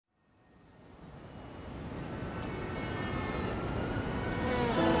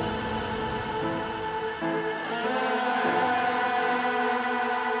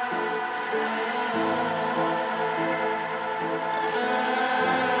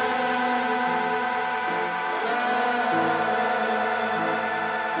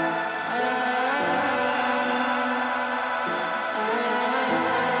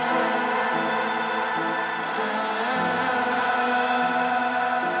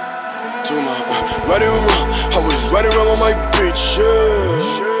Riding around, I was riding around with my bitch,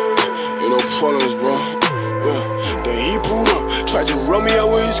 yeah. Ain't no problems, bro. Yeah. Then he pulled up, tried to run me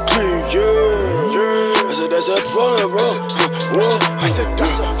out with his clique, yeah. I said, that's a problem, bro. I said,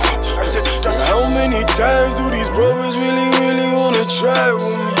 that's a how many times do these brothers really wanna try with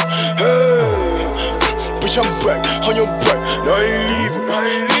me? Hey, bitch, I'm back on your back, now I ain't leaving.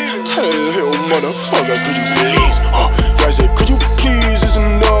 Tell a little motherfucker, could you please? I said, could you please listen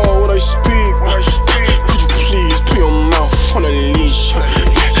to what I speak? Could you please put your mouth on a leash?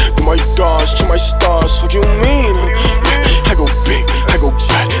 Do my dogs, check my stars, fuck you mean? I go big, I go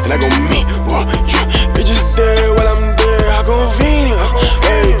bad, and I go mean. Bitches there while I'm there, how convenient.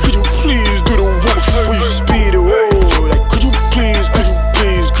 Hey, could you please do the work before you speed away? Like, could you please?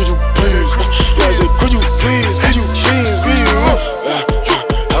 Yeah, I said, could you please?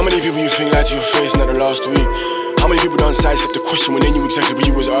 How many people you think lied to your face not the last week? How many people done sidestep the question when they knew exactly what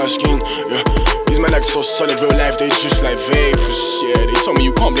you was asking? Yeah, these men act so solid, real life, they just like vapors. Yeah, they told me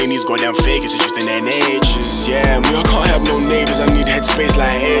you can't blame these goddamn fakers, it's just in their natures. Yeah, me, I can't have no neighbors, I need headspace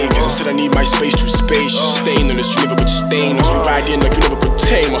like acres. I said I need my space too spacious. Staying on the street, never could stain us. We ride in like you never could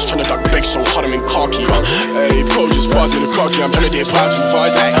tame us. Trying to duck back so hard I'm in khaki. Hey, pro just passed me the car key, I'm trying to dip out too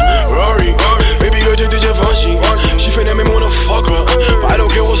fast like Rory, baby girl, take the Givenchy. She finna make me wanna fuck her, but I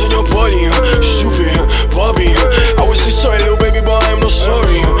don't care what's on your body. Stupid, Bobby. I would say sorry, little baby, but I'm not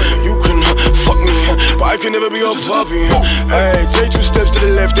sorry. You can fuck me, but I can never be your puppy. Hey, take 2 steps to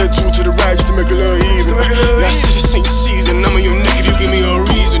the left, then 2 to the right, just to make a little even. Yeah, I said this ain't season, I'm on your neck if you give me a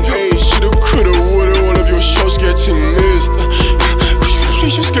reason. Hey, shoulda, coulda, woulda, all of your shows getting missed. Could you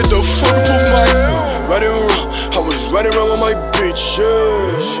please just get the fuck up off my riding around, I was riding around with my bitch, yeah.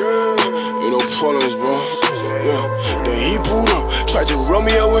 Ain't no problems, bro. Yeah. Then he pulled up, tried to run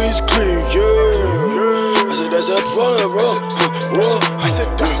me out with his clique, yeah. I said, that's a problem, bro. I said,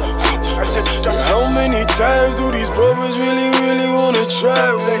 that's how many times do these brothers really wanna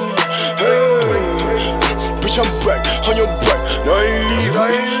try with me? Hey, bitch, I'm back on your back, now I ain't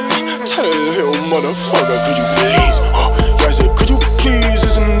leaving. Tell a little motherfucker, could you please?